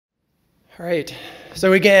All right.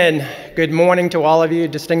 So again, good morning to all of you,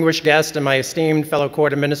 distinguished guests, and my esteemed fellow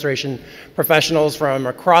court administration professionals from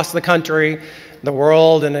across the country, the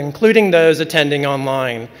world, and including those attending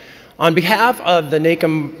online. On behalf of the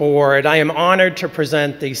NACM Board, I am honored to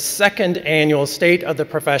present the second annual State of the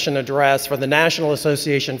Profession Address for the National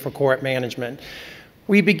Association for Court Management.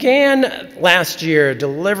 We began last year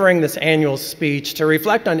delivering this annual speech to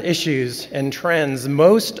reflect on issues and trends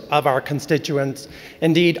most of our constituents,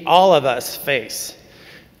 indeed all of us, face.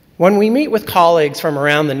 When we meet with colleagues from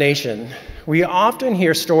around the nation, we often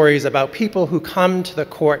hear stories about people who come to the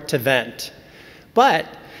court to vent. But,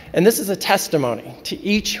 and this is a testimony to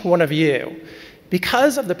each one of you,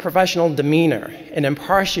 because of the professional demeanor and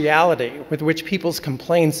impartiality with which people's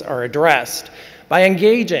complaints are addressed, by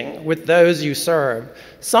engaging with those you serve,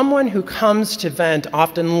 someone who comes to vent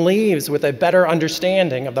often leaves with a better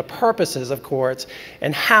understanding of the purposes of courts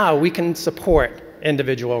and how we can support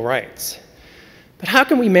individual rights. But how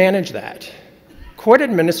can we manage that? Court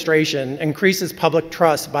administration increases public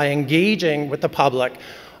trust by engaging with the public,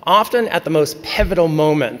 often at the most pivotal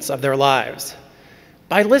moments of their lives,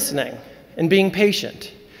 by listening and being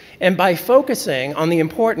patient, and by focusing on the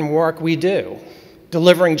important work we do,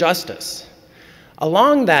 delivering justice.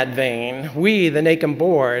 Along that vein, we, the NACM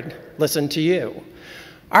Board, listen to you.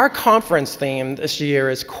 Our conference theme this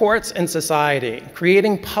year is Courts in Society,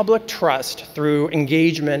 Creating Public Trust Through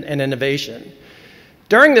Engagement and Innovation.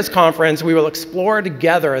 During this conference, we will explore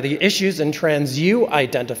together the issues and trends you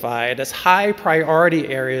identified as high priority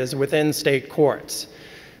areas within state courts.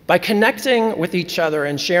 By connecting with each other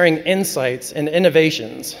and sharing insights and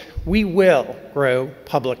innovations, we will grow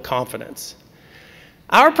public confidence.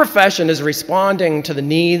 Our profession is responding to the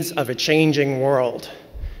needs of a changing world.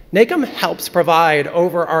 NACM helps provide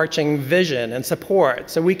overarching vision and support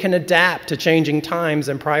so we can adapt to changing times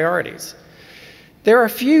and priorities. There are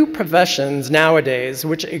few professions nowadays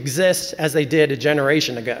which exist as they did a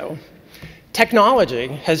generation ago. Technology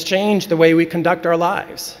has changed the way we conduct our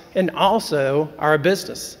lives and also our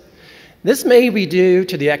business. This may be due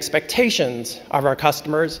to the expectations of our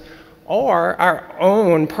customers or our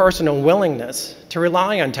own personal willingness to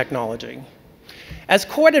rely on technology. As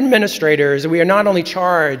court administrators, we are not only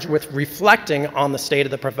charged with reflecting on the state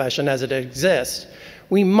of the profession as it exists,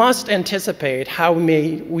 we must anticipate how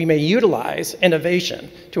we may utilize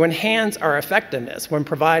innovation to enhance our effectiveness when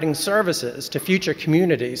providing services to future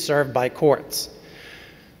communities served by courts.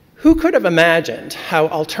 Who could have imagined how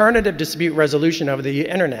alternative dispute resolution over the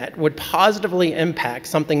internet would positively impact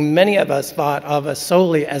something many of us thought of as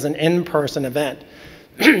solely as an in-person event?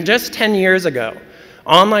 Just 10 years ago,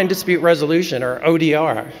 online dispute resolution, or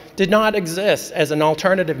ODR, did not exist as an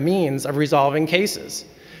alternative means of resolving cases.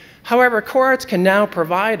 However, courts can now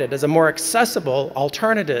provide it as a more accessible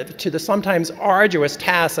alternative to the sometimes arduous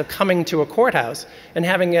task of coming to a courthouse and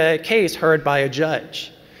having a case heard by a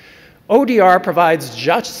judge. ODR provides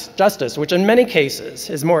justice, which in many cases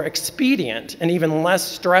is more expedient and even less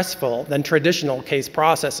stressful than traditional case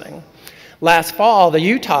processing. Last fall, the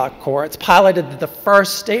Utah courts piloted the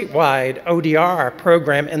first statewide ODR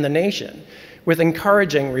program in the nation with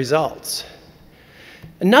encouraging results.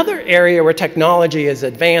 Another area where technology is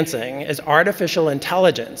advancing is artificial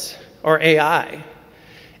intelligence, or AI.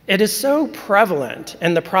 It is so prevalent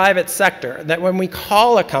in the private sector that when we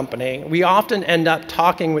call a company, we often end up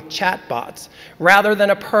talking with chatbots rather than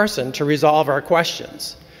a person to resolve our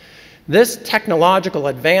questions. This technological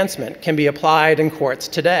advancement can be applied in courts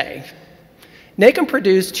today. NACM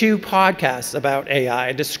produced 2 podcasts about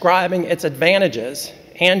AI describing its advantages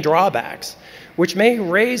and drawbacks, which may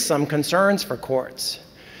raise some concerns for courts.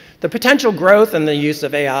 The potential growth in the use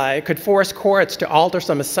of AI could force courts to alter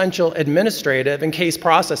some essential administrative and case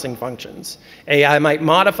processing functions. AI might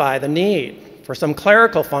modify the need for some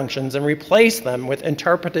clerical functions and replace them with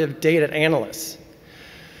interpretive data analysts.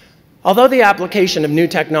 Although the application of new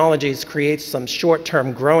technologies creates some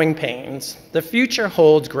short-term growing pains, the future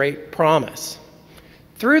holds great promise.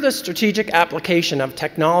 Through the strategic application of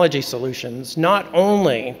technology solutions, not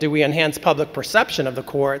only do we enhance public perception of the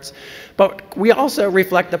courts, but we also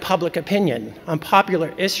reflect the public opinion on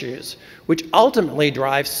popular issues, which ultimately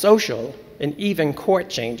drive social and even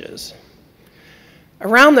court changes.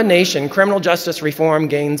 Around the nation, criminal justice reform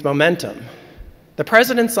gains momentum. The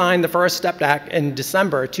President signed the First Step Act in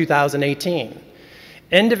December 2018.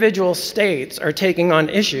 Individual states are taking on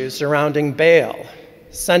issues surrounding bail,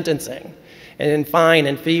 sentencing, and in fine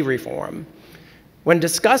and fee reform. When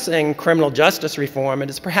discussing criminal justice reform, it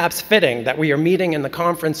is perhaps fitting that we are meeting in the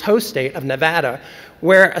conference host state of Nevada,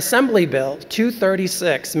 where Assembly Bill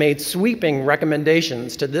 236 made sweeping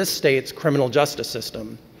recommendations to this state's criminal justice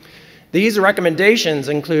system. These recommendations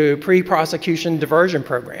include pre-prosecution diversion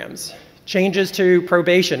programs, changes to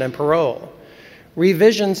probation and parole,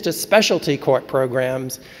 revisions to specialty court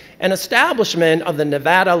programs, and establishment of the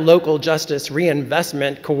Nevada Local Justice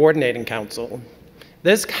Reinvestment Coordinating Council.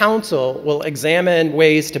 This council will examine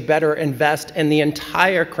ways to better invest in the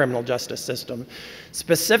entire criminal justice system,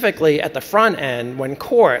 specifically at the front end when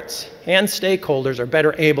courts and stakeholders are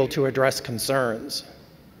better able to address concerns.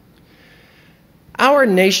 Our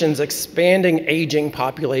nation's expanding aging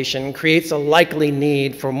population creates a likely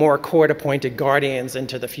need for more court-appointed guardians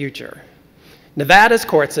into the future. Nevada's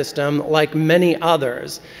court system, like many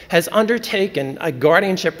others, has undertaken a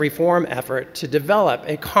guardianship reform effort to develop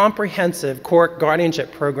a comprehensive court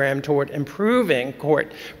guardianship program toward improving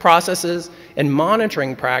court processes and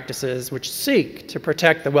monitoring practices which seek to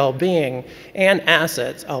protect the well-being and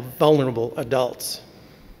assets of vulnerable adults.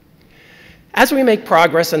 As we make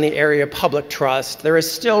progress in the area of public trust, there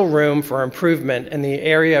is still room for improvement in the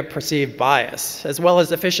area of perceived bias, as well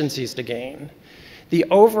as efficiencies to gain. The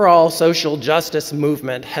overall social justice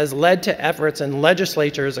movement has led to efforts in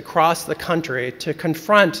legislatures across the country to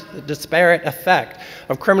confront the disparate effect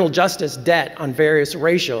of criminal justice debt on various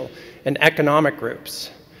racial and economic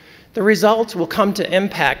groups. The results will come to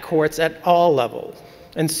impact courts at all levels,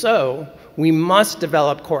 and so we must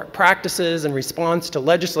develop court practices in response to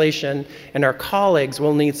legislation, and our colleagues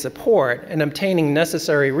will need support in obtaining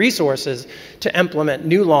necessary resources to implement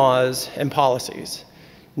new laws and policies.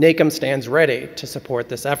 NACM stands ready to support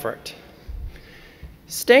this effort.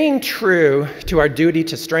 Staying true to our duty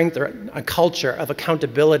to strengthen a culture of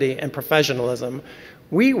accountability and professionalism,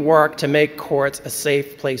 we work to make courts a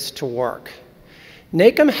safe place to work.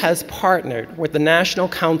 NACM has partnered with the National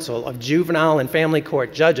Council of Juvenile and Family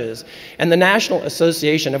Court Judges and the National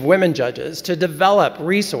Association of Women Judges to develop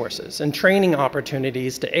resources and training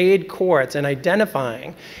opportunities to aid courts in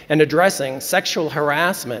identifying and addressing sexual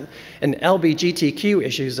harassment and LGBTQ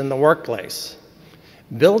issues in the workplace.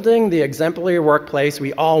 Building the exemplary workplace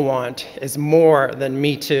we all want is more than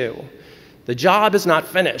Me Too. The job is not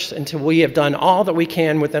finished until we have done all that we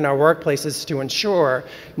can within our workplaces to ensure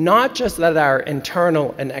not just that our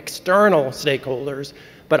internal and external stakeholders,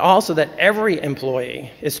 but also that every employee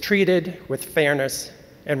is treated with fairness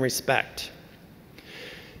and respect.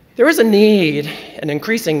 There is a need, an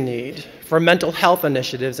increasing need, for mental health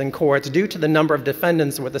initiatives in courts due to the number of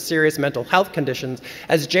defendants with serious mental health conditions,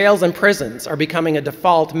 as jails and prisons are becoming a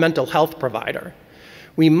default mental health provider.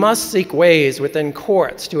 We must seek ways within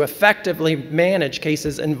courts to effectively manage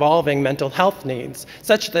cases involving mental health needs,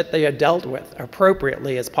 such that they are dealt with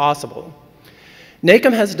appropriately as possible.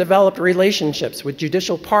 NACM has developed relationships with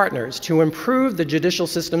judicial partners to improve the judicial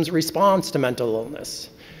system's response to mental illness.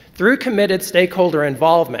 Through committed stakeholder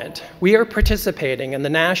involvement, we are participating in the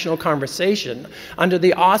national conversation under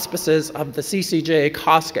the auspices of the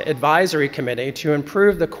CCJ-COSCA Advisory Committee to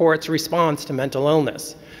improve the court's response to mental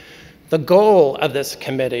illness. The goal of this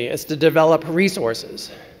committee is to develop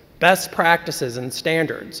resources, best practices and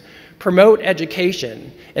standards, promote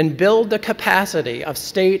education, and build the capacity of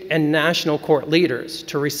state and national court leaders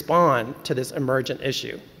to respond to this emergent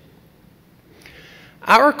issue.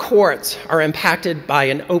 Our courts are impacted by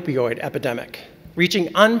an opioid epidemic, reaching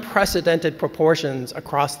unprecedented proportions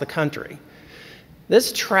across the country.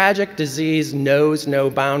 This tragic disease knows no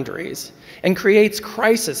boundaries and creates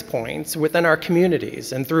crisis points within our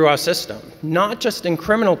communities and through our system, not just in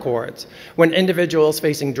criminal courts when individuals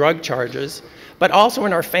facing drug charges, but also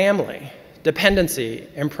in our family, dependency,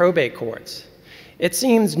 and probate courts. It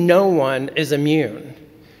seems no one is immune.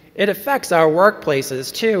 It affects our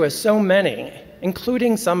workplaces too, as so many,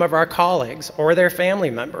 including some of our colleagues or their family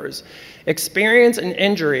members, experience an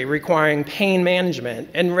injury requiring pain management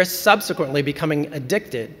and risk subsequently becoming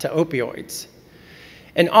addicted to opioids.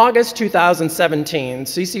 In August 2017,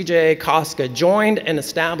 CCJ-COSCA joined in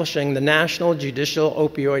establishing the National Judicial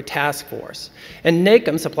Opioid Task Force, and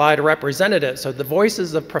NACM supplied a representative so the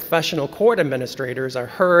voices of professional court administrators are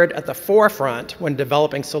heard at the forefront when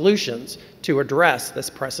developing solutions to address this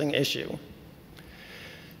pressing issue.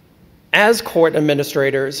 As court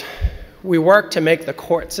administrators, we work to make the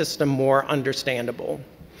court system more understandable.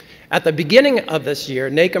 At the beginning of this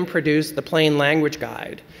year, NACM produced the Plain Language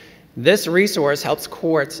Guide. This resource helps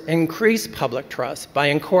courts increase public trust by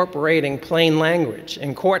incorporating plain language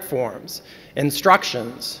in court forms,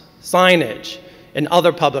 instructions, signage, and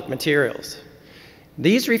other public materials.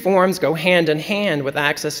 These reforms go hand in hand with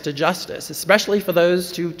access to justice, especially for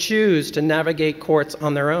those who choose to navigate courts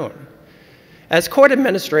on their own. As court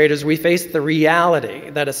administrators, we face the reality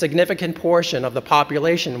that a significant portion of the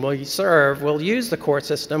population we serve will use the court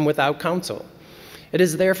system without counsel. It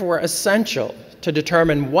is therefore essential to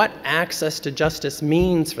determine what access to justice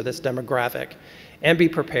means for this demographic and be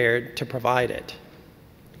prepared to provide it.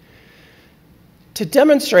 To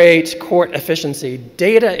demonstrate court efficiency,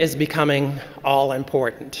 data is becoming all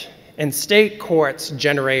important, and state courts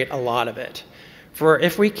generate a lot of it. For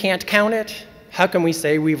if we can't count it, how can we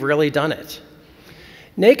say we've really done it?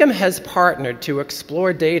 NACM has partnered to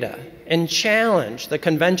explore data and challenge the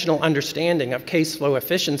conventional understanding of case flow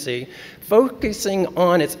efficiency, focusing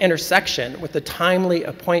on its intersection with the timely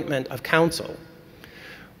appointment of counsel.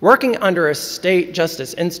 Working under a State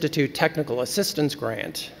Justice Institute Technical Assistance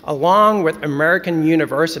Grant, along with American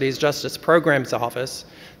University's Justice Programs Office,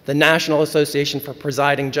 the National Association for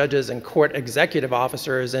Presiding Judges and Court Executive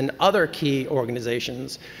Officers, and other key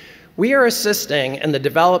organizations, we are assisting in the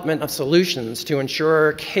development of solutions to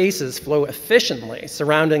ensure cases flow efficiently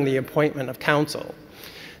surrounding the appointment of counsel.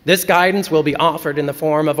 This guidance will be offered in the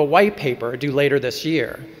form of a white paper due later this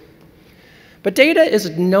year. But data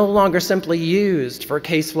is no longer simply used for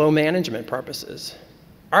case flow management purposes.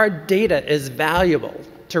 Our data is valuable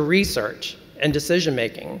to research and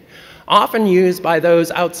decision-making, often used by those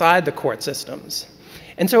outside the court systems.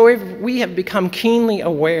 And so we have become keenly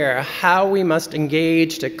aware how we must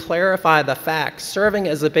engage to clarify the facts serving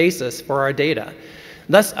as a basis for our data,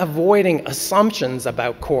 thus avoiding assumptions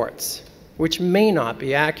about courts, which may not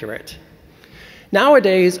be accurate.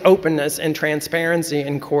 Nowadays, openness and transparency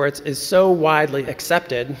in courts is so widely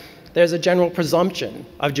accepted, there's a general presumption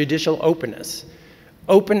of judicial openness.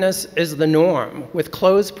 Openness is the norm, with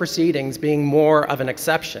closed proceedings being more of an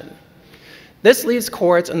exception. This leaves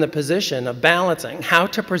courts in the position of balancing how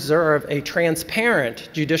to preserve a transparent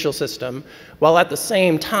judicial system while at the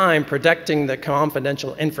same time protecting the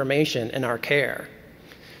confidential information in our care.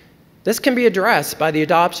 This can be addressed by the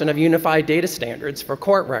adoption of unified data standards for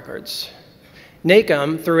court records.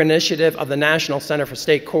 NACM, through initiative of the National Center for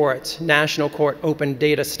State Courts, National Court Open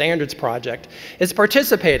Data Standards Project, is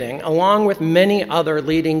participating, along with many other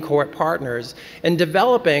leading court partners, in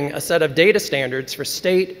developing a set of data standards for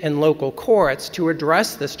state and local courts to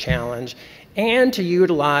address this challenge and to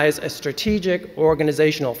utilize a strategic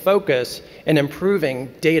organizational focus in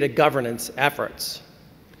improving data governance efforts.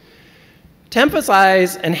 To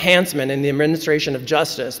emphasize enhancement in the administration of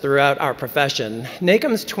justice throughout our profession,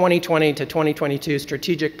 NACM's 2020 to 2022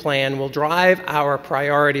 strategic plan will drive our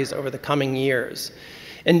priorities over the coming years.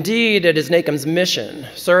 Indeed, it is NACM's mission,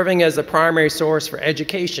 serving as the primary source for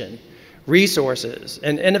education, resources,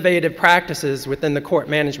 and innovative practices within the court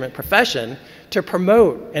management profession to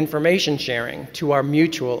promote information sharing to our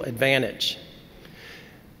mutual advantage.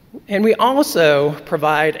 And we also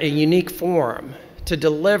provide a unique forum to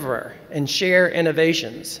deliver and share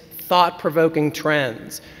innovations, thought-provoking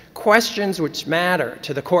trends, questions which matter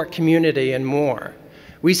to the court community, and more.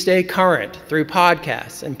 We stay current through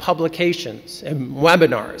podcasts and publications and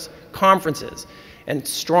webinars, conferences, and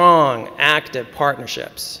strong, active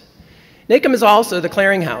partnerships. NACM is also the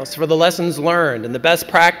clearinghouse for the lessons learned and the best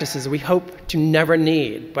practices we hope to never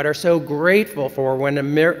need, but are so grateful for when an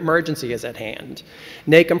emergency is at hand.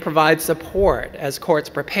 NACM provides support as courts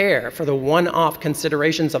prepare for the one-off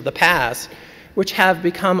considerations of the past, which have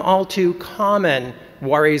become all too common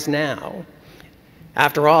worries now.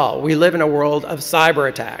 After all, we live in a world of cyber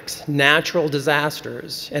attacks, natural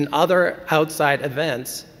disasters, and other outside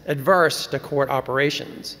events adverse to court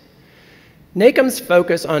operations. NACM's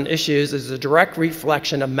focus on issues is a direct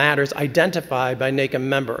reflection of matters identified by NACM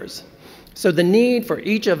members. So the need for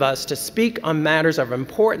each of us to speak on matters of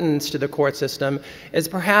importance to the court system is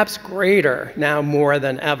perhaps greater now more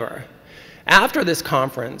than ever. After this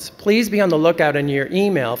conference, please be on the lookout in your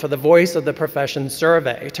email for the Voice of the Profession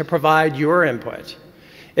survey to provide your input.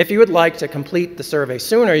 If you would like to complete the survey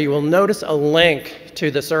sooner, you will notice a link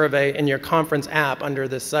to the survey in your conference app under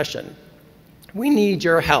this session. We need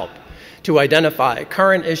your help to identify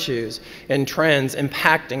current issues and trends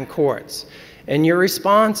impacting courts, and your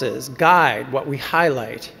responses guide what we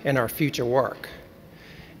highlight in our future work.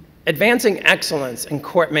 Advancing excellence in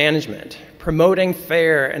court management, promoting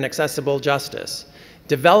fair and accessible justice,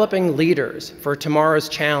 developing leaders for tomorrow's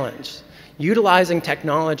challenge, utilizing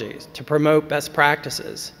technologies to promote best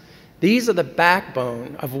practices. These are the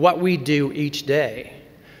backbone of what we do each day.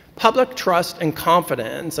 Public trust and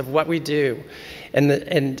confidence of what we do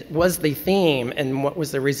and was the theme and what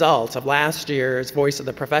was the result of last year's Voice of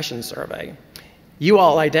the Profession survey. You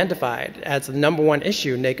all identified as the #1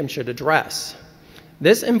 issue NACM should address.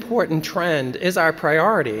 This important trend is our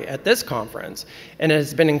priority at this conference and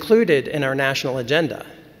has been included in our national agenda.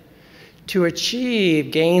 To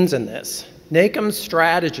achieve gains in this, NACOM's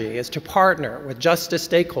strategy is to partner with justice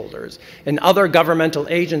stakeholders and other governmental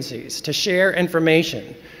agencies to share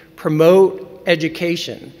information, promote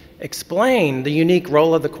education, explain the unique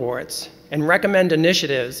role of the courts, and recommend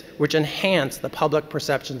initiatives which enhance the public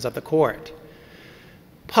perceptions of the court.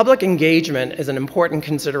 Public engagement is an important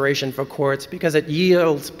consideration for courts because it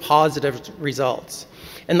yields positive results.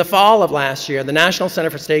 In the fall of last year, the National Center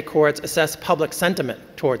for State Courts assessed public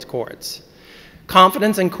sentiment towards courts.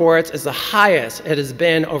 Confidence in courts is the highest it has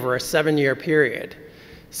been over a 7-year period.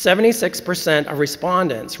 76% of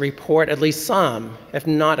respondents report at least some, if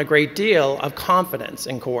not a great deal, of confidence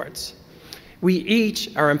in courts. We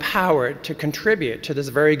each are empowered to contribute to this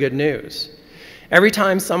very good news. Every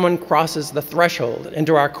time someone crosses the threshold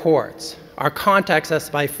into our courts, or contacts us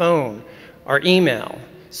by phone or email,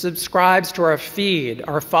 subscribes to our feed,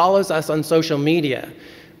 or follows us on social media,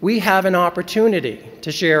 we have an opportunity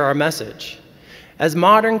to share our message. As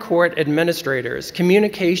modern court administrators,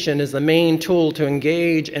 communication is the main tool to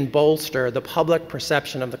engage and bolster the public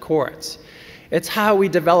perception of the courts. It's how we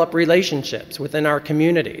develop relationships within our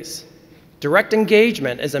communities. Direct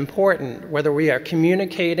engagement is important whether we are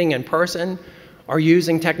communicating in person or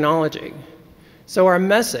using technology. So our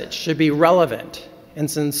message should be relevant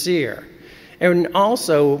and sincere. And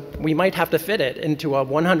also, we might have to fit it into a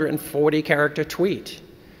 140-character tweet.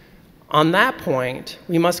 On that point,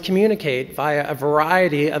 we must communicate via a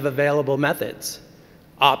variety of available methods: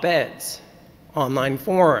 op-eds, online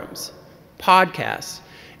forums, podcasts,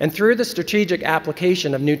 and through the strategic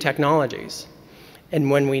application of new technologies.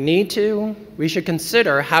 And when we need to, we should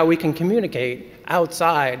consider how we can communicate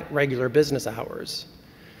outside regular business hours.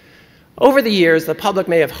 Over the years, the public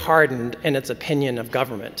may have hardened in its opinion of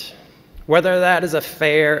government. Whether that is a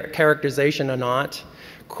fair characterization or not,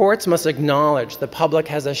 courts must acknowledge the public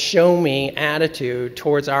has a show-me attitude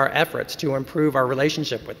towards our efforts to improve our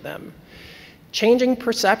relationship with them. Changing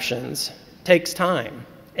perceptions takes time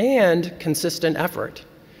and consistent effort.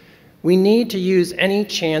 We need to use any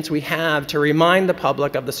chance we have to remind the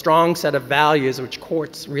public of the strong set of values which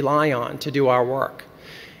courts rely on to do our work.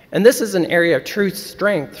 And this is an area of true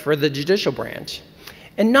strength for the judicial branch.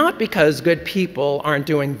 And not because good people aren't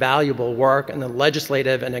doing valuable work in the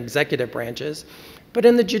legislative and executive branches, but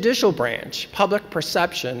in the judicial branch, public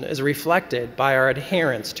perception is reflected by our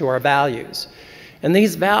adherence to our values. And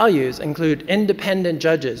these values include independent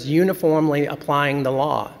judges uniformly applying the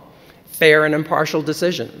law, fair and impartial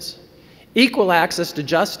decisions, equal access to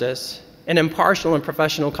justice, and impartial and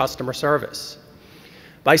professional customer service.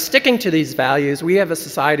 By sticking to these values, we have a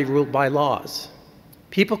society ruled by laws.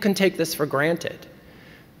 People can take this for granted.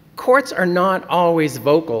 Courts are not always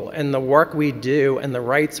vocal in the work we do and the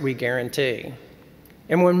rights we guarantee.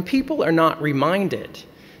 And when people are not reminded,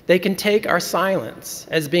 they can take our silence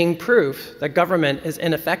as being proof that government is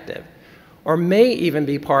ineffective, or may even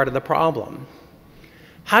be part of the problem.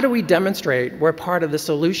 How do we demonstrate we're part of the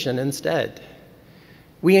solution instead?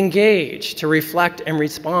 We engage to reflect and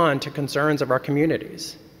respond to concerns of our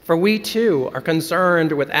communities, for we too are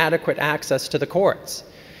concerned with adequate access to the courts.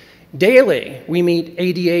 Daily, we meet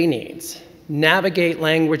ADA needs, navigate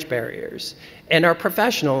language barriers, and are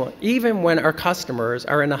professional even when our customers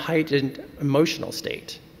are in a heightened emotional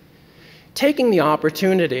state. Taking the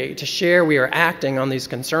opportunity to share we are acting on these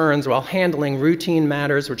concerns while handling routine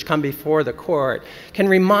matters which come before the court can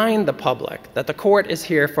remind the public that the court is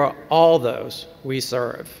here for all those we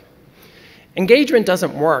serve. Engagement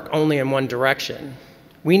doesn't work only in one direction.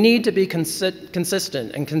 We need to be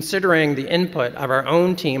consistent in considering the input of our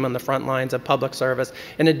own team on the front lines of public service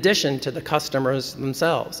in addition to the customers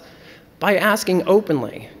themselves, by asking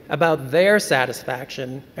openly about their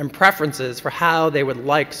satisfaction and preferences for how they would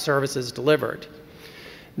like services delivered.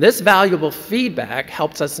 This valuable feedback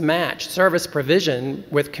helps us match service provision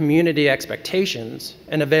with community expectations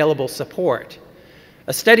and available support.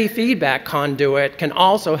 A steady feedback conduit can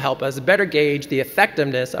also help us better gauge the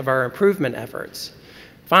effectiveness of our improvement efforts.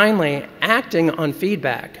 Finally, acting on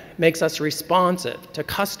feedback makes us responsive to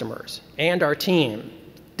customers and our team,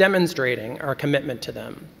 demonstrating our commitment to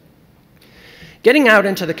them. Getting out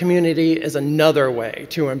into the community is another way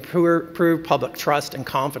to improve public trust and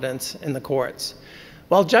confidence in the courts.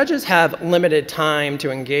 While judges have limited time to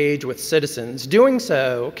engage with citizens, doing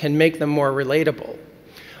so can make them more relatable.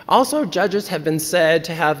 Also, judges have been said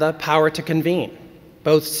to have the power to convene,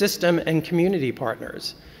 both system and community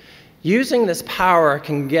partners. Using this power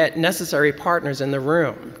can get necessary partners in the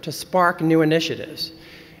room to spark new initiatives,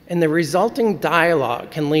 and the resulting dialogue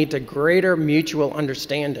can lead to greater mutual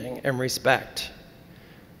understanding and respect.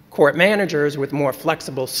 Court managers with more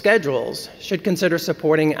flexible schedules should consider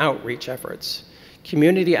supporting outreach efforts.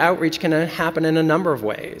 Community outreach can happen in a number of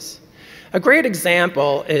ways. A great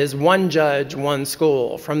example is One Judge, One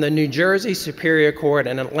School from the New Jersey Superior Court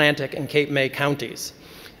in Atlantic and Cape May counties.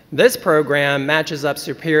 This program matches up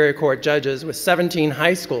Superior Court judges with 17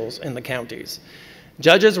 high schools in the counties.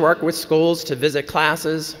 Judges work with schools to visit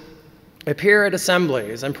classes, appear at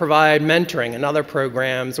assemblies, and provide mentoring and other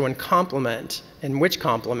programs which complement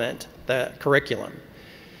the curriculum.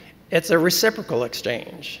 It's a reciprocal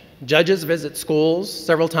exchange. Judges visit schools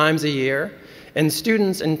several times a year, and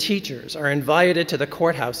students and teachers are invited to the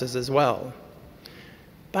courthouses as well.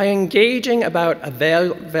 By engaging about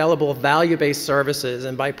available value-based services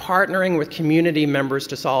and by partnering with community members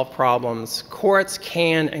to solve problems, courts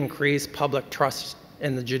can increase public trust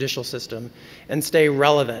in the judicial system and stay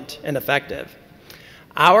relevant and effective.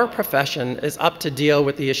 Our profession is up to deal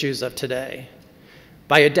with the issues of today.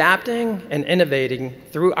 By adapting and innovating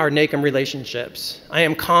through our NACM relationships, I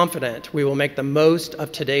am confident we will make the most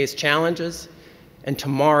of today's challenges and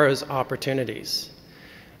tomorrow's opportunities.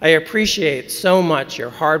 I appreciate so much your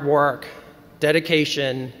hard work,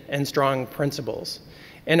 dedication, and strong principles,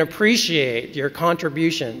 and appreciate your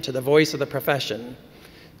contribution to the voice of the profession.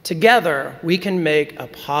 Together, we can make a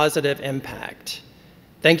positive impact.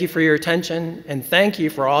 Thank you for your attention, and thank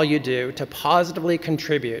you for all you do to positively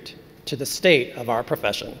contribute to the state of our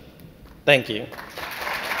profession. Thank you.